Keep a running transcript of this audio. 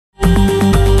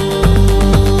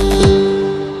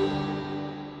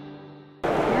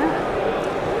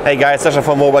Hey guys, Sasha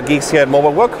from Mobile Geeks here at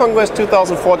Mobile World Congress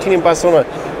 2014 in Barcelona.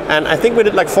 And I think we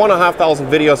did like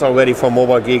 4,500 videos already for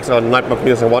Mobile Geeks on network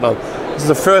news and whatnot. This is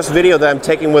the first video that I'm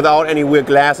taking without any weird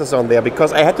glasses on there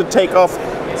because I had to take off,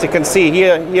 as you can see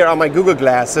here are my Google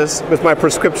glasses with my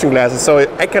prescription glasses, so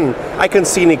I can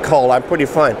see Nicole, I'm pretty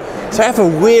fine. So I have a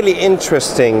really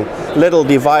interesting little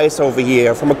device over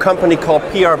here from a company called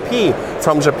PRP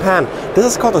from Japan. This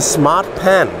is called a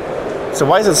Smartpen. So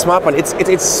why is it Smartpen?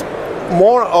 It's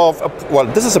more of a, well,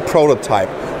 this is a prototype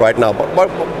right now, but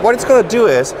what it's going to do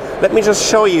is, let me just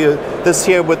show you this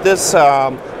here with this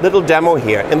little demo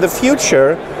here. In the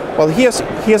future, well, here's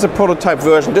a prototype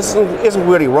version. This isn't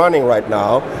really running right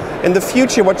now. In the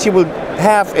future, what you will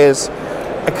have is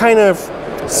a kind of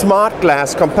smart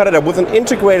glass competitor with an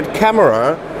integrated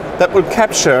camera that will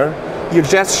capture your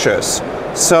gestures.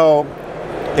 So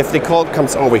if Nicole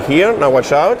comes over here, now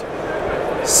watch out.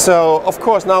 So of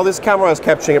course now this camera is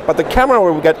capturing it, but the camera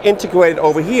will get integrated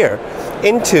over here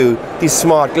into these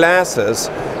smart glasses,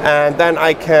 and then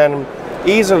I can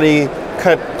easily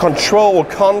control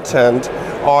content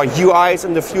or UIs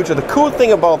in the future. The cool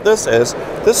thing about this is,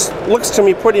 this looks to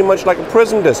me pretty much like a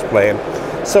prism display.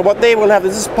 So what they will have,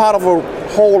 this is part of a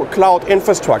whole cloud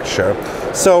infrastructure.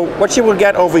 So what you will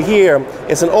get over here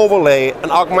is an overlay, an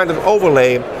augmented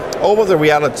overlay over the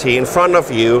reality in front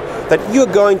of you that you're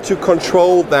going to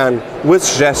control then with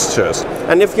gestures.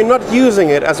 And if you're not using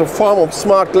it as a form of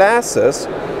smart glasses,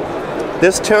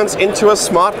 this turns into a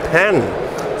smart pen.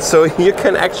 So you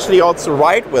can actually also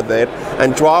write with it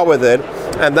and draw with it,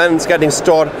 and then it's getting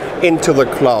stored into the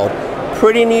cloud.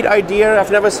 Pretty neat idea.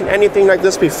 I've never seen anything like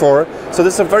this before. So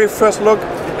this is the very first look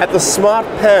at the smart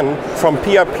pen from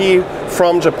PRP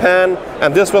from Japan,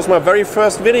 and this was my very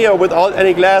first video without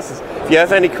any glasses. If you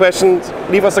have any questions,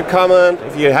 leave us a comment.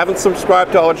 If you haven't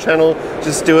subscribed to our channel,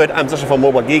 just do it. I'm Sasha from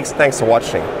Mobile Geeks. Thanks for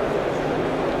watching.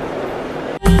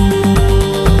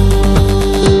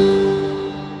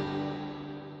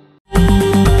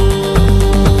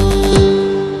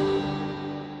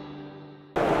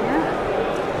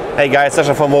 Hey guys,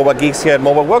 Sasha from Mobile Geeks here at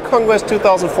Mobile World Congress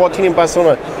 2014 in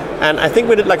Barcelona. And I think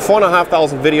we did like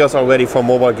 4,500 videos already for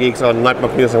Mobile Geeks on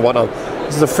network news and whatnot.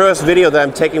 This is the first video that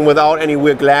I'm taking without any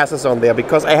weird glasses on there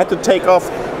because I had to take off,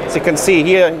 as you can see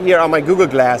here are my Google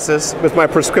glasses with my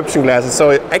prescription glasses, so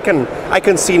I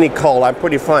can see Nicole, I'm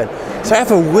pretty fine. So I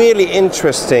have a really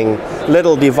interesting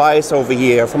little device over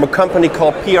here from a company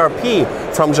called PRP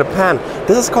from Japan.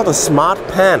 This is called a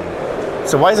Smartpen.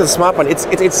 So why is it a Smartpen?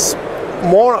 It's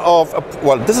more of a,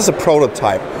 well, this is a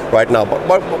prototype right now, but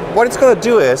what it's going to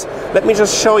do is, let me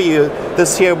just show you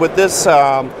this here with this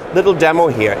little demo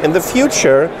here. In the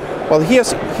future, well,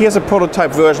 here's a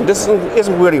prototype version. This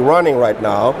isn't really running right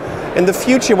now. In the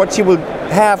future, what you will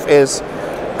have is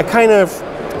a kind of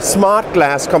smart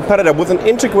glass competitor with an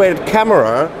integrated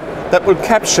camera that will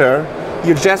capture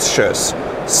your gestures.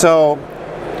 So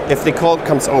if Nicole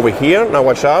comes over here, now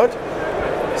watch out.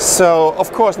 So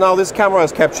of course now this camera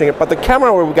is capturing it, but the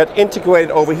camera will get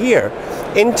integrated over here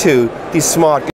into these smart